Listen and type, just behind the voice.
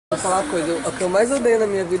falar uma coisa, o que eu mais odeio na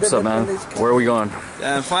minha vida. What's up, man? Where are we going?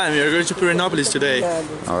 I'm fine. We are going to Pirenopolis today.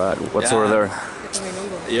 All right. What's over there?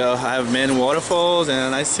 Yeah, I have many waterfalls and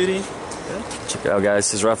a nice city. Check it out, guys.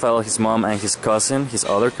 This is Rafael, his mom, and his cousin, his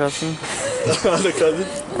other cousin. Other cousin.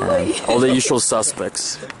 And all the usual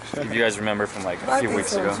suspects. If you guys remember from like a few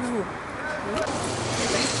weeks ago.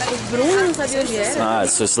 Alright,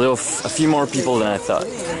 so it's a few more people than I thought.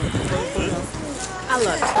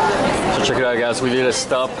 So check it out, guys. We did a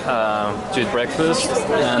stop to eat breakfast,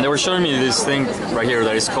 and they were showing me this thing right here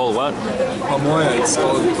that is called what? Pamoya. It's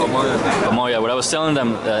called pamoya. Pamoya. What I was telling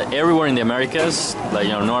them, everywhere in the Americas, like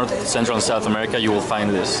North, Central, and South America, you will find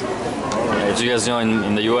this. As you guys know,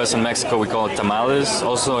 in the U.S. and Mexico, we call it tamales.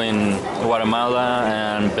 Also in Guatemala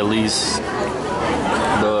and Belize,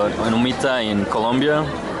 the humita in Colombia,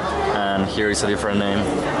 and here is a different name.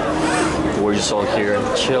 We're just all here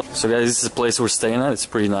and chill. So guys, this is the place we're staying at. It's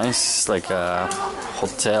pretty nice. It's like a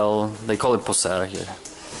hotel. They call it posada here.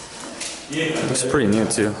 It looks pretty new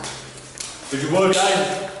too.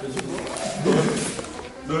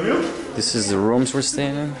 This is the rooms we're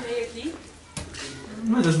staying in.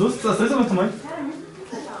 Mas as três são do mesmo tamanho.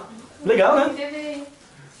 Legal, né?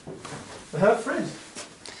 I have friends.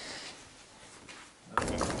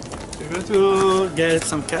 We're going to get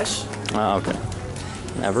some cash. Ah, okay.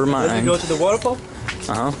 Never mind. Then we go to the waterfall.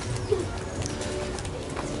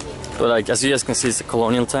 But like, as you guys can see, it's a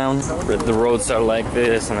colonial town. The roads are like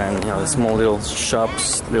this, and then the small little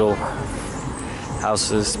shops, little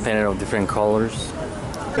houses painted of different colors.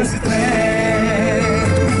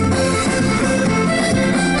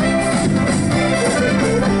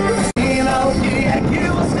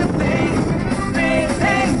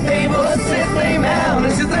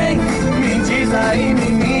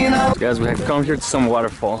 Guys, we have come here to some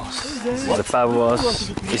waterfalls. This is the five of us.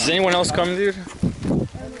 Is anyone else coming, dude?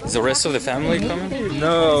 Is the rest of the family coming?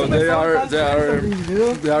 No, they are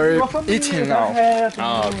eating now.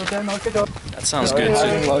 Oh, okay. That sounds good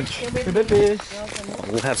too.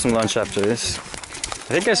 We'll have some lunch after this.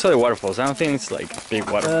 I think I saw the waterfalls. I don't think it's like big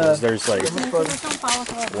waterfalls. There's like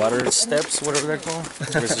water steps, whatever they're called.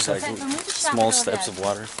 There's just like small steps of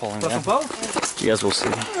water falling down. You guys will see.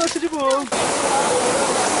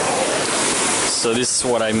 So this is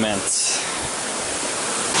what I meant.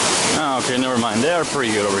 Oh, okay, never mind. They are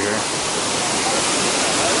pretty good over here.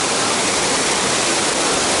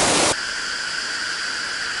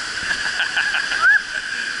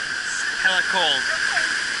 It's hella cold.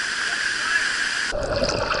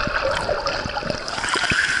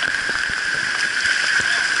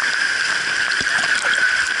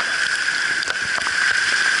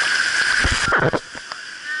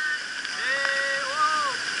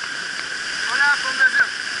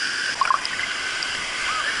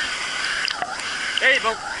 Hey,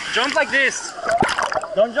 but jump like this.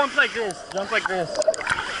 Don't jump like this. Jump like this.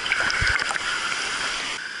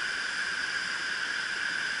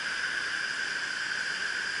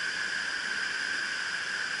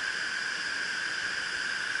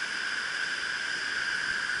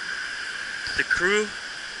 The crew.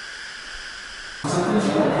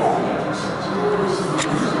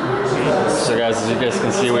 So guys, as you guys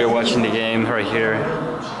can see, we're watching the game right here.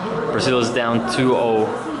 Brazil is down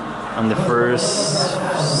 2-0 on the first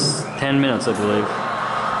 10 minutes, I believe.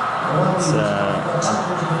 It's,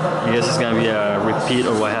 I guess it's gonna be a repeat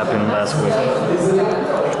of what happened last week.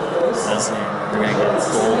 They're gonna get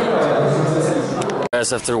gold.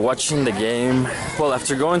 Guys, after watching the game, well,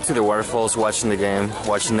 after going to the waterfalls, watching the game,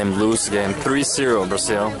 watching them lose the game, 3-0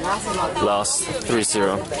 Brazil, lost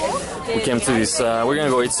 3-0. We came to this, we're gonna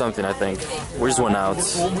go eat something, I think. We just went out,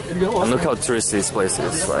 and look how touristy this place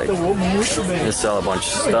is. Like, they sell a bunch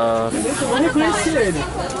of stuff.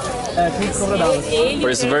 But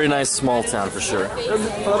it's a very nice small town for sure.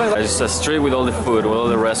 It's just a street with all the food, with all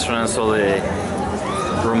the restaurants, all the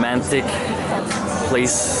romantic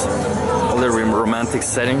place, all the romantic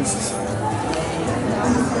settings.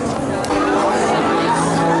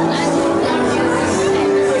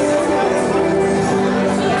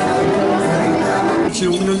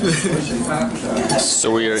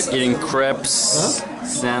 So we are eating crepes,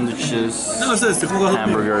 sandwiches,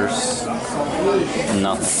 hamburgers,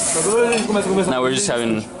 nothing. Now we're just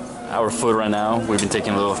having our food right now. We've been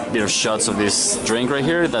taking a little bit of shots of this drink right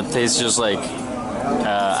here that tastes just like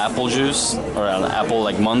apple juice, or an apple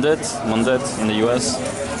like mundet in the US.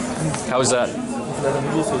 How is that?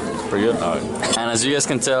 Pretty good? All right. And as you guys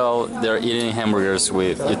can tell, they're eating hamburgers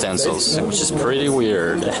with utensils, which is pretty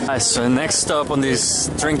weird. So next stop on this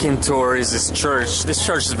drinking tour is this church. This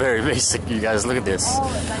church is very basic, you guys. Look at this.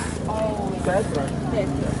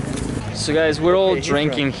 So guys, we're all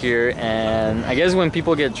drinking here, and I guess when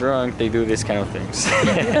people get drunk, they do this kind of things.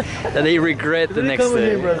 That they regret the next day.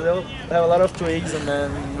 Here in Brazil, we have a lot of twigs, and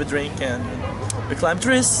then we drink and we climb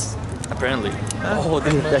trees. Apparently. Oh,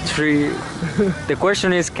 that tree. The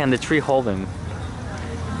question is, can the tree hold him?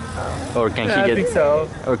 Or can he get? I think so.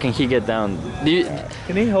 Or can he get down?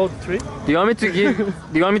 Can he hold the tree? Do you want me to give? Do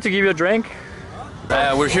you want me to give you a drink?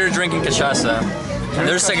 We're here drinking cachaça. And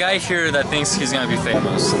there's a guy here that thinks he's gonna be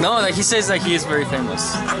famous. No, like he says that he is very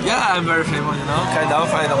famous. Yeah, I'm very famous, you know. Kind of,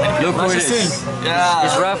 I don't. Look who it is. Yeah.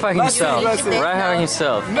 It's Rafa himself. Rafa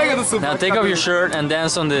himself. Now take off your shirt and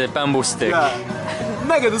dance on the bamboo stick. Yeah.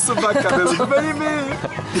 Mega do sovaco, cabelo do baby.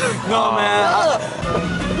 No, man.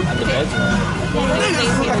 At the bedroom.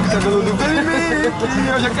 Cabelo do baby.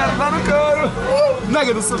 Eu já quero dar no coro.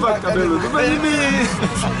 Mega do sovaco, cabelo do baby.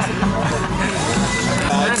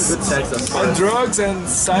 And drugs and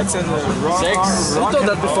sex and rock. Sex. I told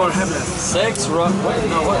that before. Sex, rock. Wait,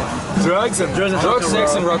 no, what? Drugs, sex,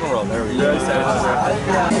 and rock and roll. There we go.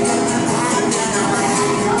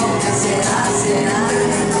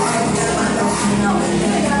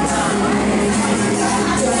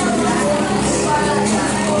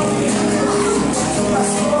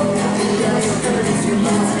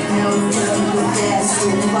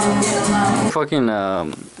 Fucking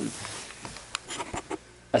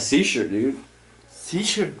a seizure, dude.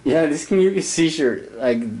 Seizure? Yeah, this can give you a seizure.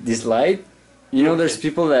 Like this light. You know, there's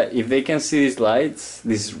people that if they can see these lights,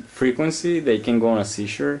 this frequency, they can go on a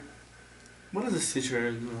seizure. What is a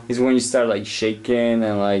seizure? It's when you start like shaking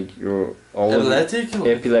and like you're all epileptic?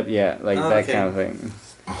 Epileptic, yeah, like that kind of thing.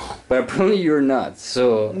 But apparently you're not.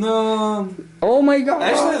 So. No. Oh my god.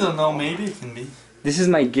 Actually, I don't know. Maybe it can be. This is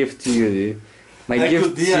my gift to you, dude. My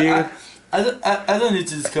gift to you. I don't need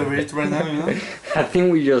to discover it right now, you know? I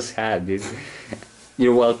think we just had, dude.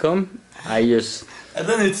 You're welcome. I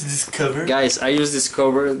don't need to discover. Guys, I just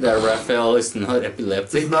discovered that Raphael is not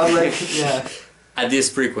epileptic. It's not like, yeah. At this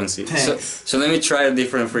frequency. So let me try a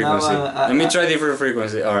different frequency. Let me try a different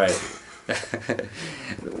frequency. Alright.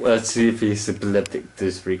 Let's see if he's epileptic to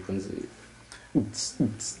this frequency.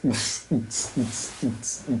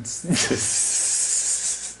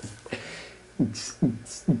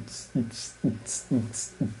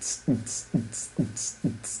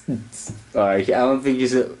 Alright, I don't think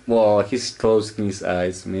he's he's closing his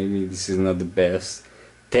eyes. Maybe this is not the best.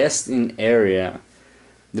 Test in area.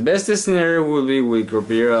 The best test in area will be with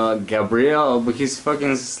Gabriel, but he's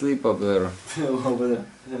fucking asleep up there. Over there.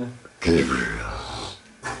 Yeah.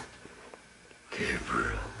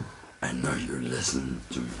 Gabriel, I know you're listening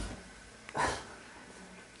to me.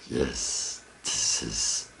 Yes, this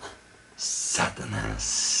is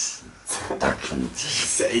Satanas talking to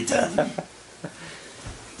Satan.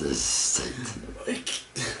 This is Satan.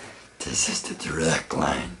 This is the direct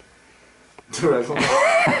line. Direct line?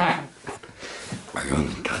 I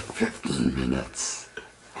only got 15 minutes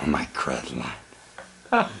on my cred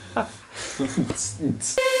line.